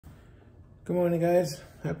Good morning, guys.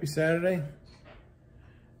 Happy Saturday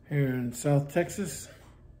here in South Texas.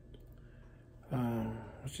 I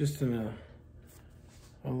was just in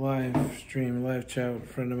a live stream, live chat with a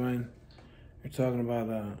friend of mine. They're talking about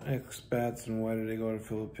expats and why do they go to the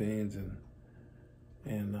Philippines,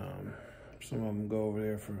 and some of them go over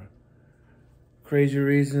there for crazy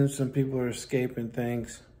reasons. Some people are escaping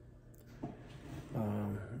things.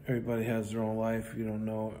 Everybody has their own life. You don't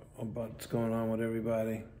know about what's going on with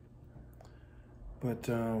everybody. But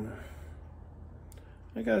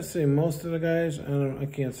I gotta say, most of the guys, I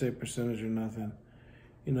can't say percentage or nothing.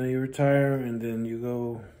 You know, you retire and then you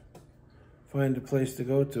go find a place to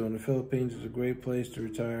go to. And the Philippines is a great place to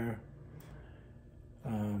retire.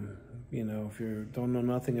 You know, if you don't know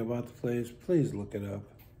nothing about the place, please look it up.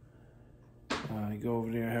 You go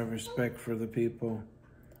over there, have respect for the people.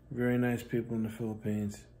 Very nice people in the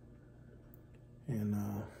Philippines. And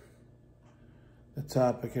the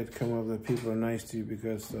topic had come up that people are nice to you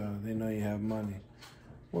because they know you have money.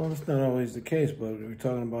 Well, that's not always the case, but we're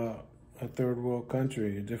talking about a third world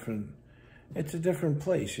country, it's a different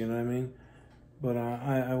place, you know what I mean? But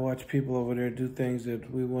I watch people over there do things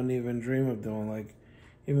that we wouldn't even dream of doing. Like,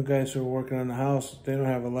 even guys who are working on the house, they don't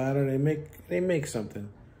have a ladder, they make something.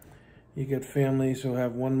 You get families who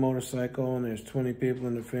have one motorcycle and there's 20 people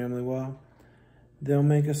in the family. Well, they'll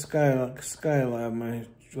make a Skylab, my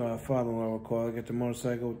father-in-law would call it. Get the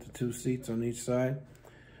motorcycle with the 2 seats on each side.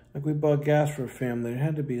 Like, we bought gas for a family. There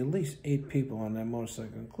had to be at least 8 people on that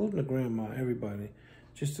motorcycle, including the grandma, everybody,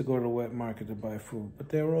 just to go to the wet market to buy food. But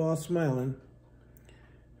they were all smiling.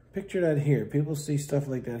 Picture that here. People see stuff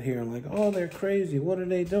like that here and like, oh, they're crazy. What are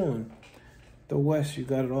they doing? The West, you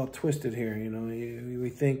got it all twisted here, you know. We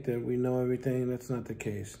think that we know everything. That's not the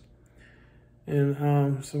case.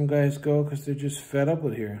 And some guys go because they're just fed up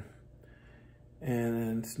with here.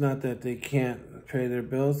 And it's not that they can't pay their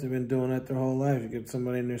bills. They've been doing that their whole life. You get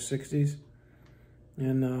somebody in their 60s.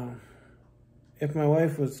 And if my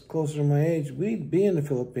wife was closer to my age, we'd be in the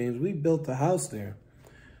Philippines. We built a house there.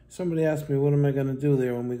 Somebody asked me, what am I going to do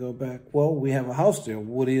there when we go back? Well, we have a house there.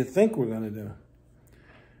 What do you think we're going to do?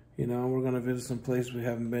 You know, we're going to visit some place we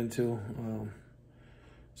haven't been to.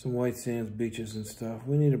 Some white sands beaches and stuff.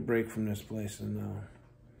 We need a break from this place. And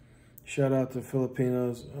shout out to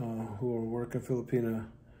Filipinos who are working, Filipina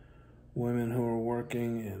women who are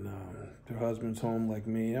working, and their husband's home like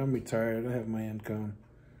me. I'm retired. I have my income.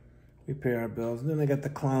 We pay our bills. And then I got the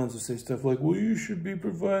clowns who say stuff like, well, you should be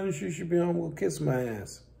providing. You should be home. Well, kiss my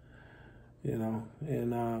ass. You know,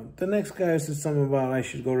 and the next guy said something about I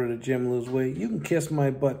should go to the gym, lose weight. You can kiss my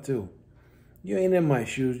butt too. You ain't in my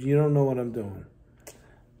shoes. You don't know what I'm doing.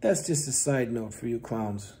 That's just a side note for you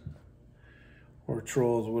clowns or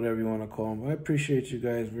trolls, whatever you want to call them. I appreciate you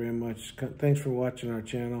guys very much. Thanks for watching our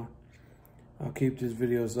channel. I'll keep these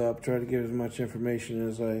videos up. Try to give as much information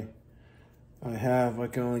as I have. I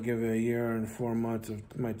can only give a year and 4 months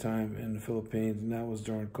of my time in the Philippines, and that was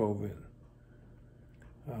during COVID.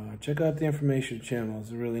 Check out the information channel.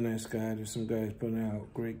 It's a really nice guy. There's some guys putting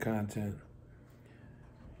out great content.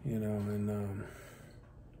 You know, and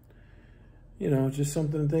you know, just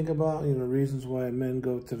something to think about. You know, reasons why men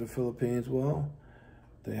go to the Philippines. Well,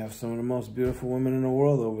 they have some of the most beautiful women in the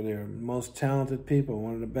world over there. Most talented people.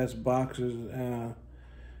 One of the best boxers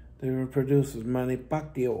they ever produced was Manny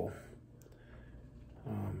Pacquiao.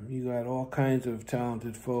 You got all kinds of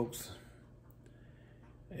talented folks.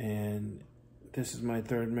 And this is my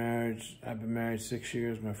 3rd marriage. I've been married 6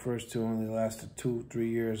 years. My first 2 only lasted 2-3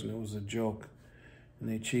 years, and it was a joke. And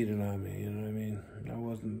they cheated on me, you know what I mean?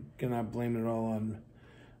 I cannot blame it all on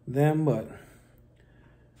them, but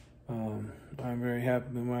I'm very happy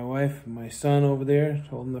with my wife, my son over there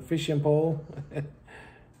holding the fishing pole.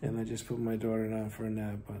 And I just put my daughter down for a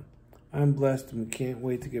nap. But I'm blessed and can't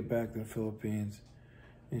wait to get back to the Philippines.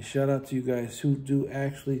 And shout out to you guys who do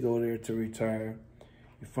actually go there to retire.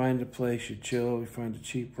 You find a place, you chill, you find a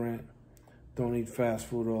cheap rent. Don't eat fast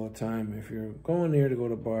food all the time. If you're going there to go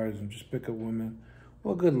to bars and just pick up women,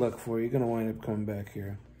 well, good luck for you. You're going to wind up coming back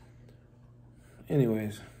here.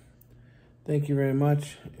 Anyways, thank you very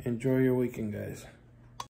much. Enjoy your weekend, guys.